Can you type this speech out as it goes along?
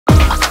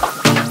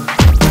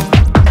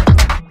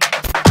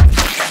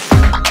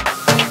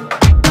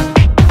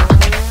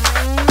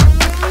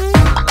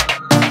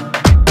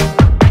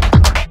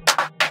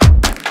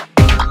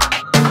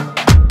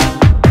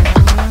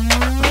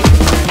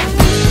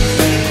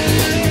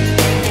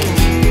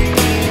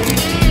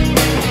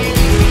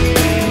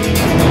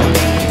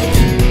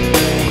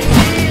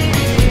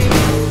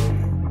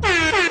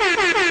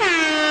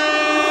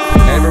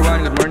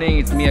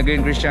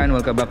Christian,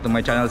 welcome back to my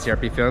channel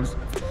CRP Films.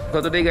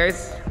 So today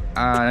guys,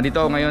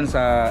 nandito ako ngayon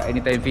sa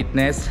Anytime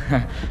Fitness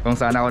kung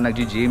saan ako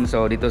nag-gym.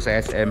 So dito sa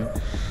SM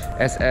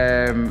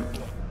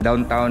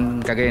Downtown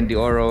Cagayan de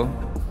Oro.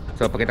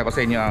 So pakita ko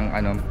sa inyo ang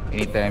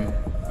Anytime.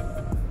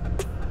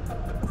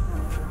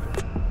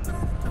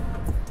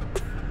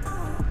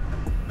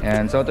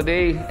 And so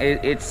today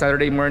it's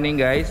Saturday morning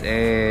guys,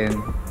 and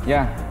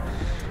yeah,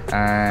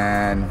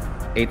 and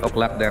 8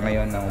 o'clock na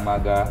ngayon ng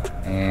umaga.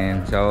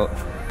 And so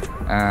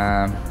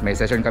may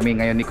session kami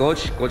ngayon ni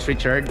Coach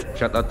Richard.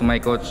 Shout out to my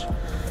coach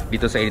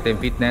dito sa Anytime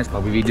Fitness.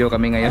 Mag-video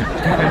kami ngayon.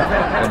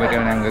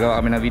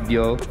 Gagawa kami ng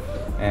video.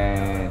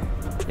 And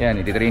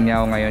yan, ititrain niya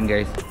ako ngayon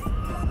guys.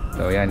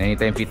 So yan,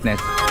 Anytime Fitness.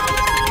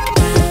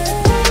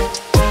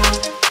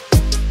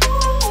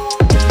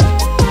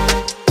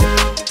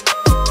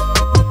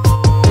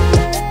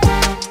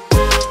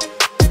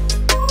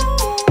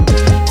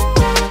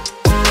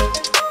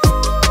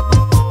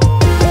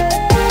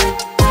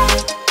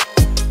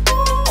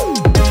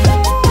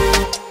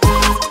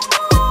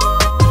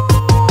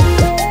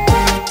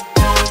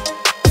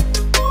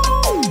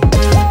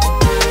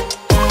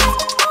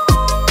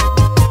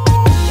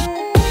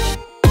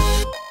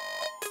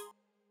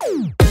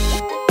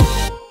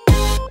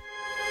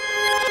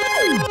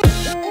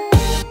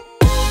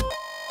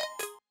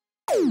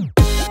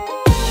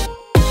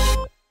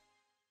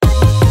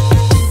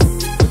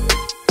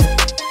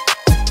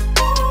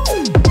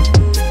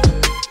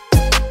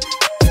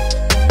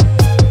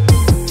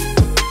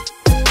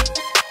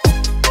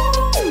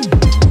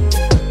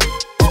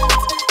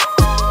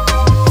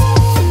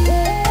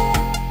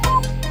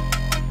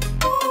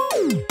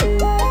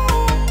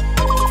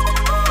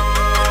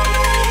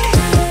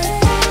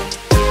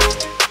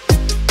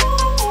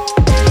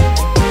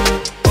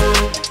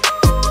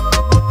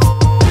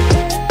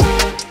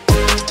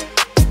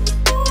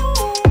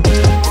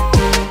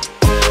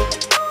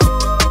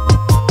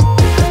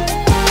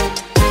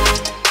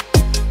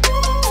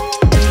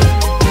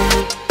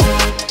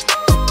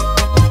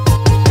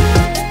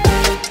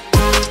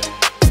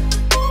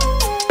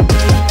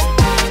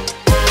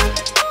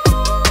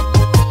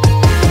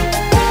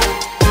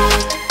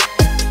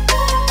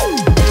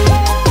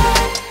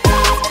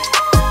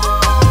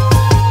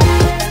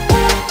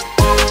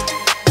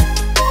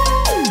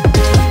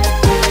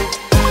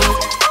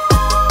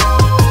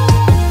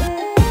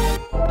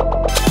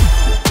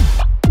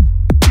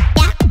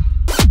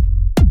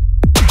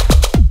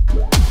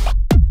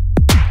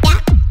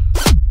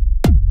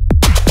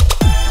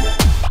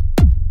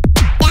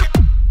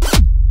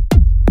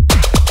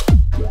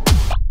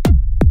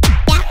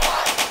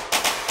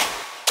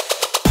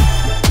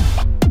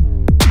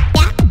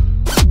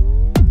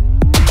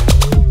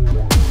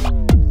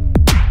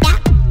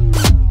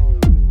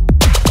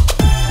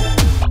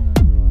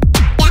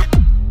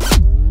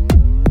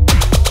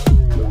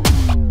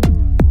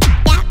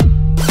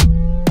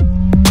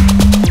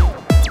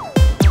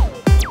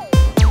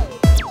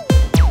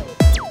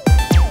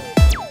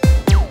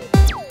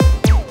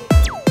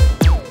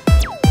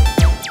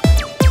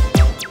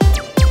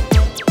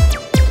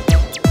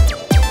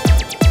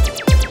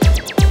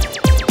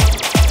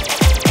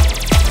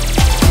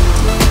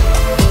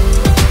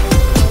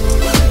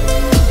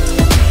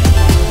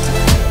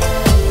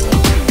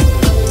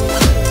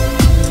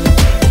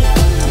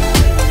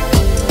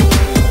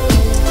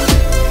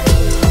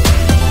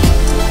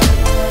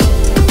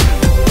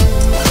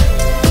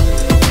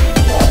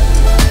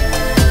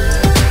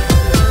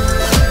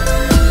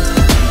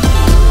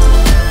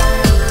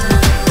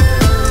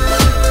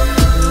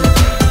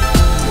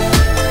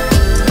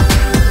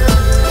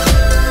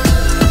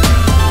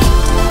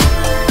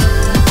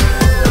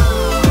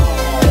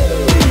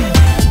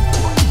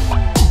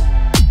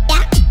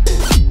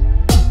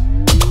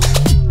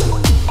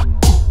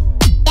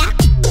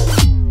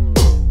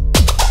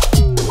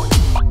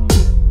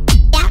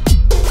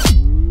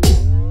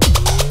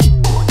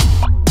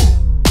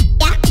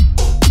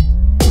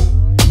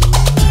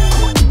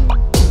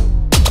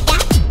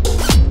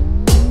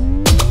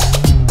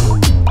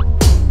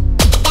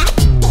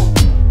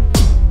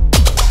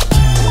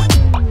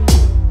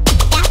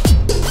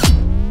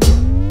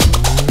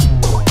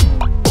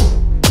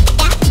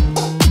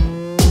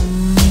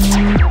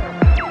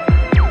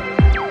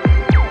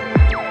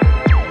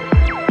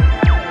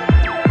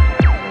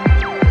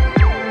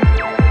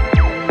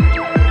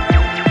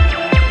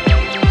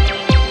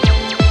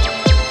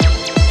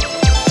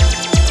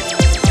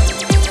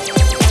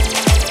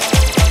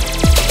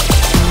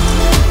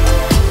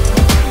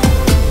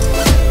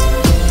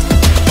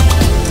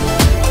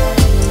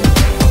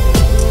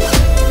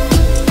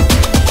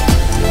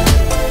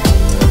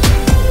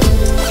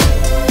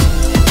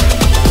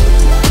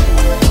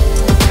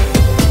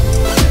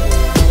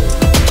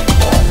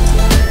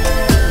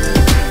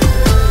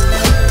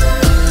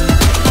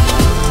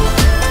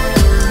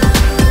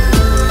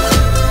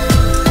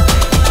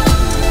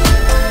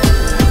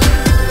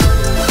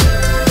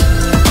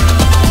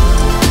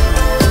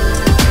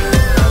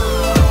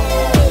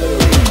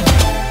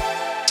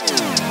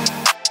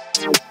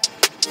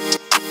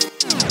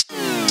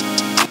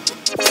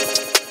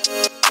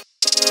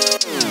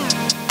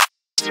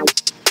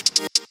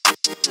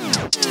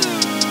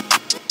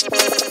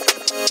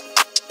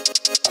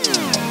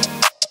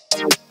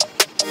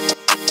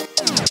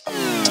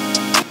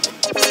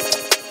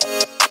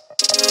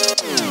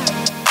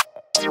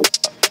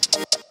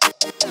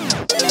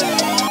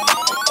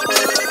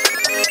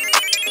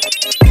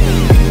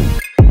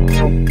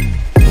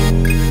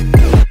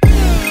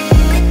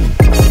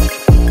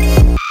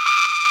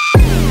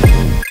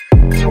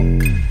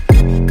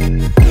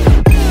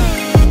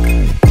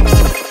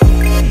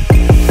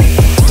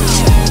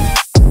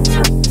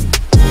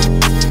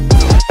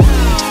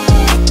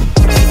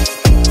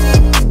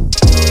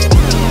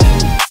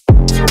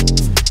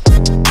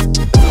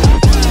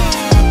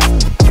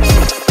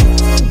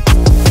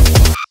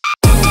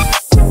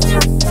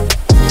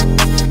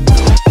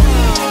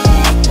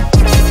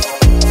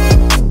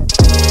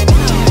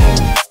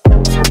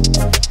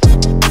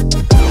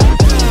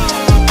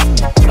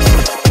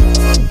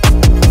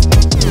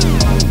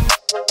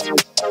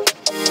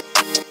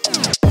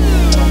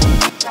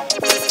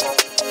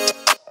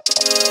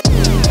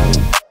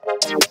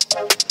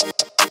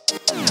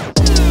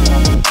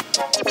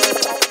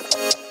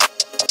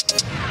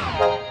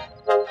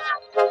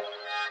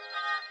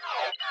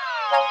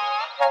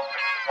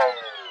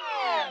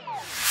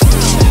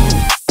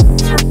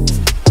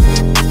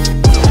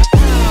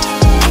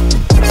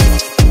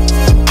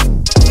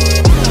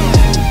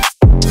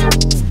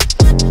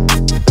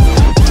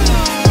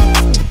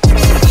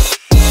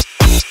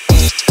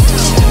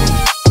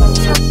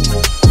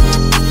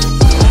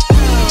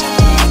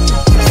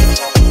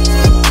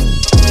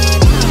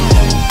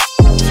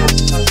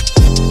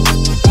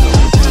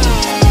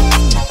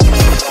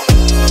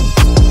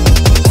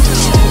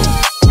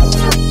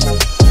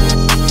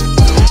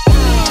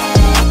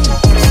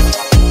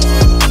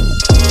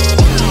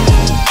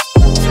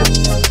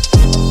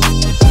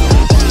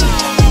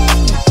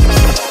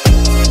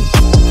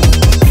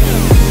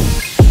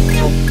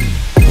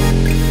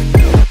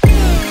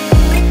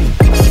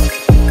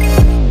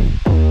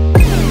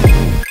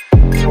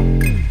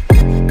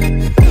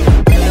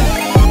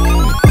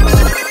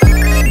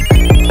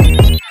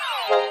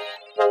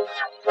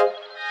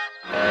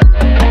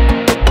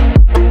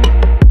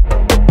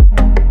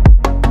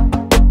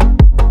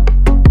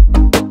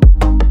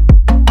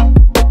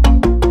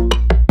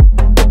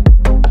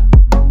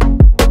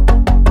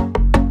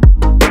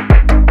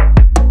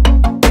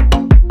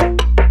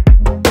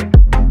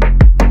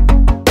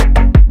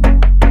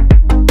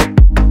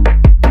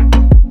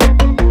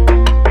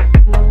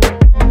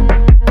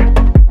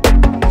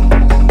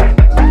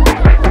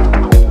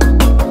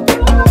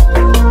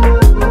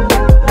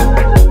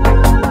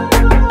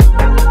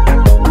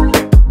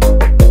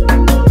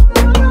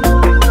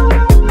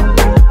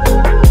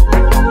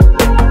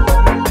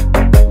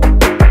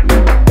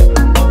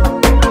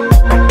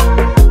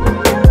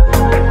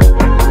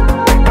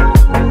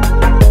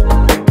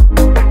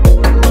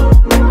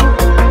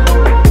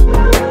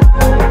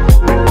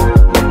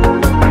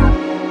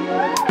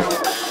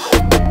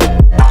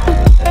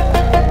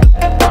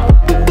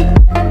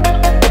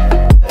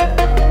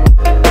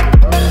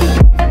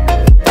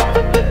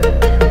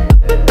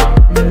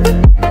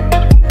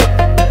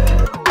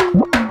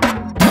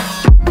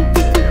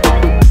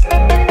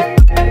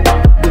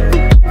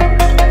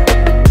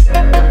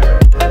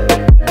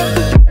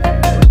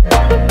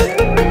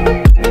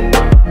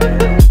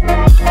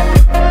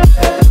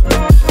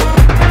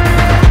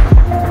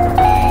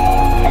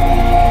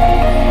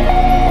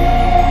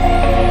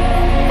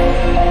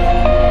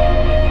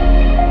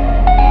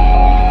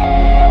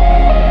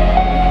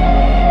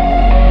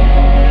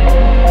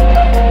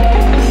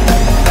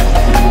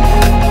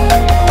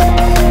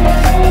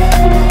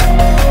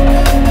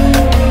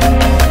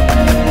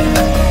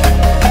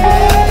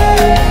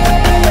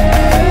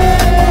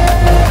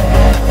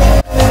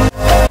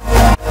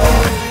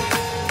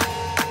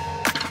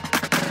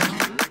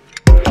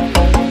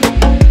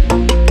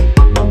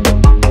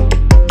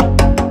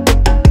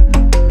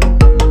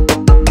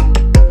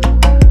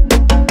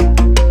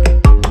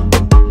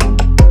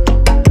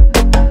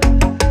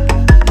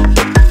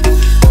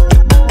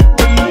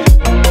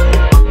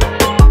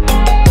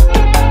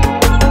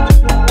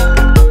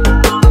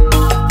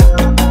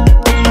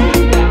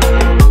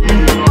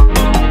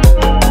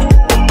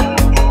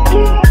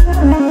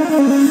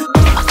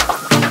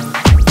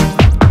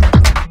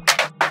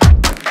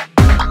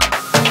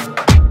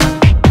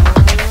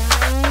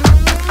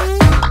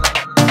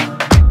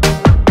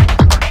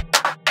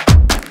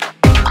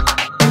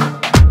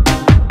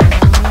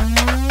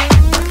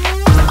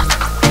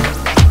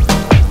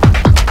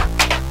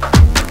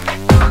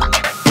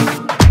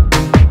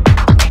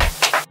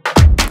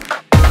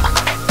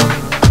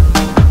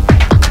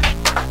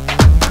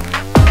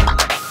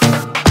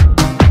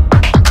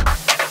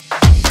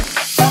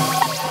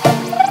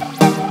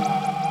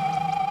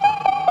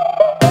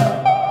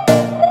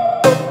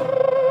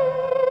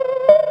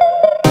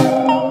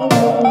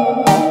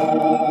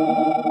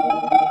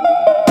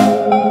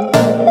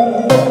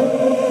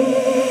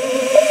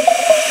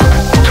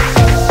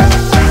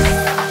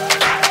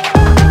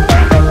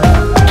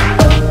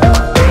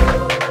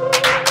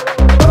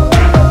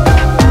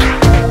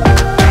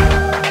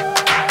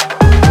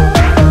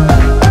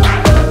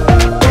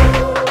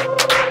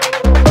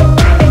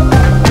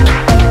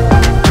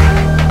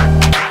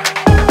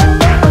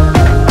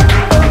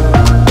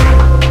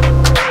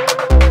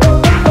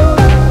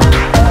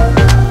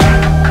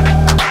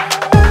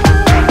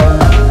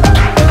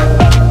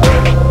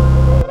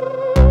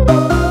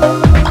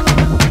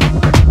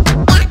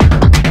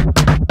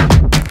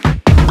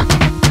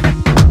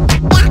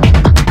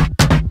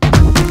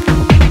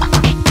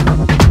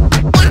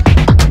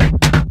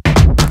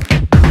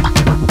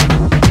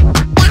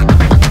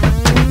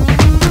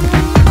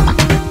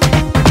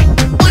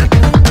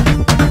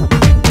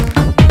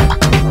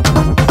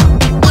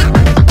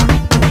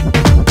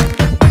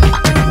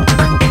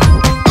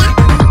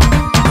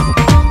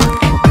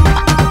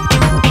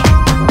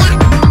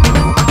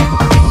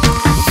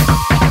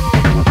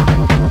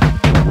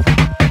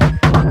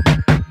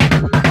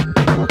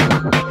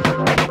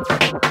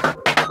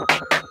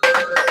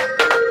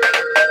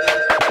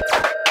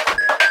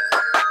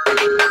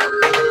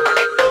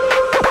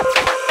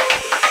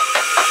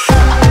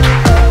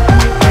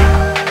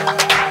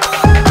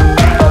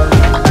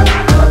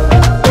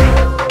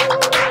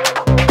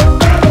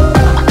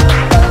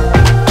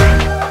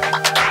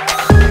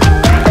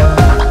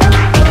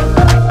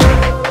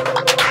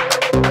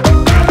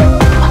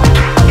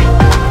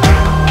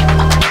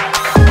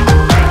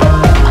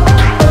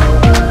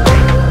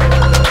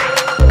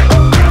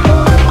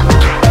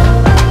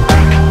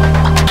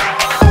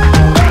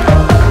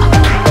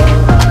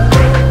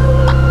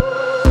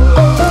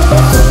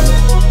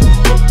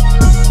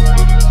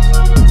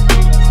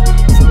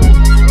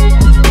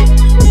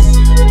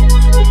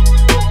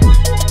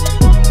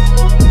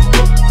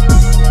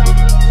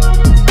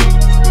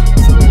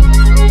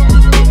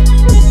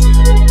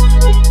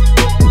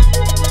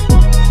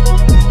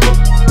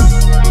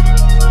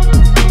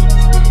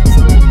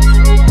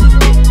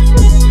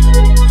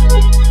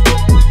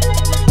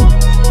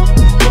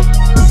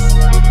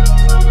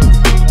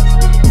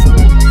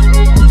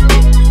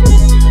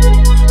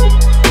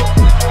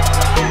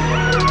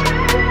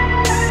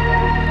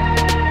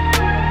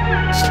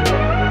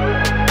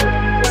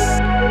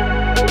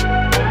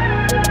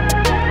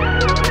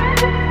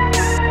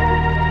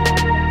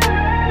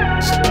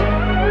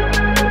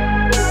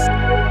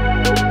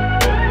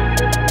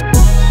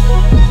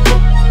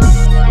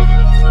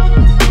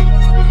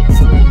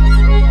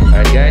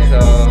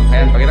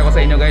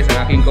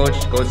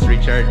 Coach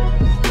Richard.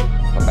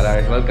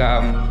 Pagkalaris,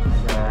 welcome.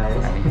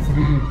 Guys.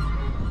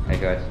 Hi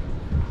Coach.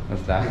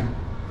 Basta.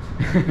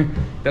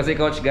 Ito si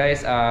Coach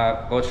guys,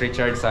 Coach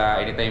Richard sa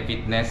Anytime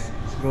Fitness.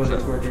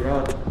 Let's work it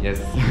out.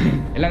 Yes.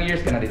 Ilang years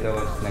ka na dito,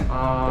 Coach?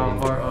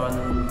 For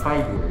on 5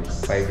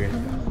 years. 5 years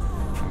ka.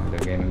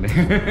 Ganyan.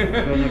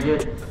 Ganyan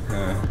good.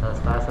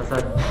 Taas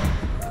asad.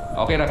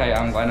 Okay na kayo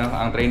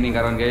ang training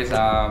karon guys.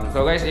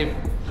 So guys, if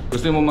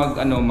gusto mo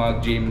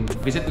mag-gym,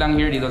 visit lang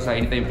here dito sa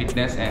Anytime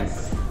Fitness and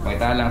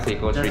makita lang si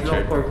Coach Just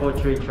Richard. look for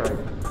Coach Richard.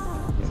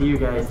 See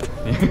you guys.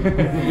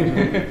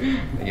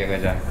 Sige ka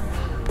dyan.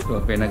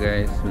 So okay na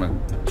guys,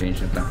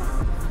 mag-change na ta.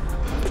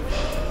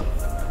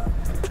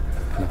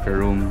 Locker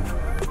room.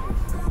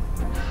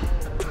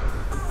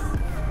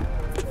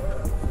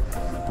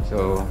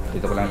 So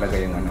dito ko lang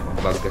lagay yung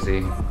bag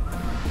kasi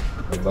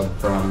may bag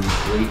from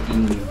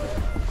Waking.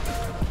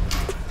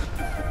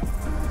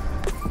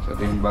 So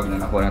ito yung bag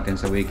na nakuha natin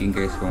sa Waking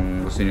guys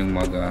kung gusto nyo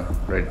member.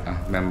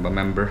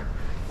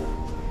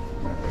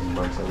 Ito yung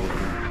bag sa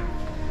Waking.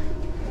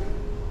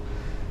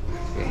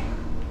 Okay.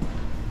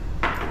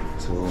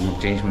 So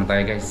mag-change muna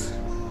tayo guys.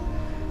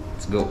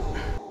 Let's go.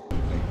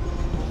 Okay.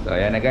 So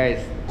ayan na guys.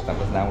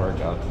 Tapos na ang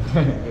workout.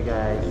 Hey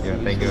guys.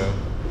 Thank you.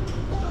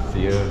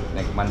 See you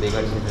next Monday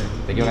guys.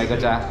 Thank you kay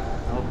Coach ah.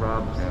 No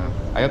problems.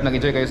 I hope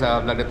nag-enjoy kayo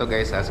sa vlog na to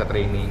guys sa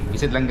training.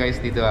 Visit lang guys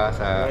dito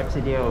sa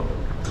CDO.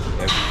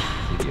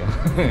 CDO.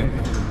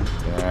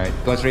 Alright,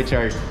 Coach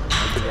Richard.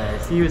 Thank you guys.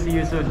 See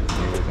you soon.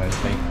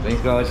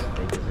 Thanks Coach.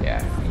 Thank you.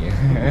 Yeah, thank you.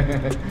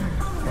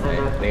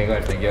 Thank you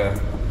Coach, thank you.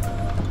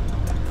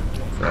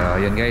 So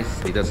yun guys,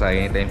 dito sa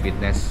Anytime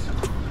Fitness.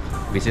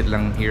 Visit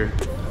lang here.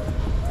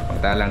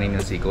 Punta lang ninyo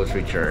si Coach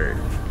Richard.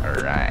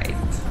 Alright.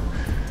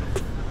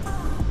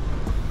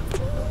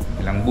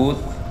 Ilang booth.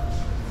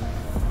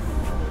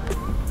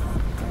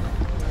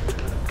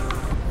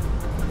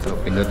 So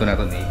pinduto na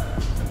ito eh.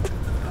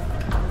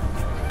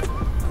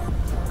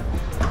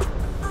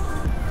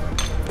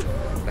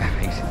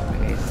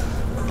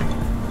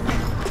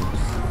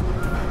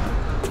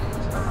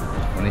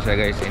 Muna siya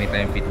guys,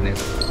 Anytime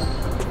Fitness.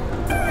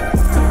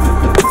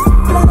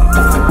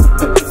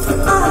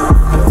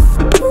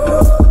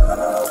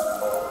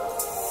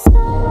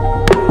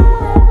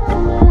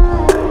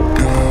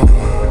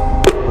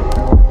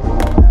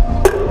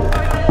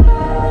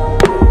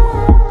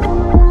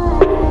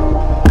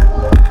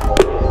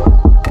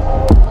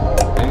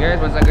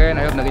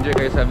 Nag-enjoy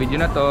kayo sa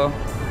video na to.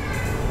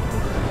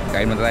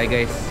 Kain mo tayo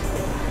guys.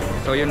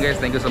 So yun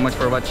guys, thank you so much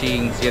for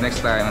watching. See you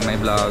next time on my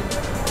vlog.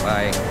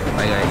 Bye.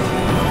 Bye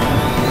guys.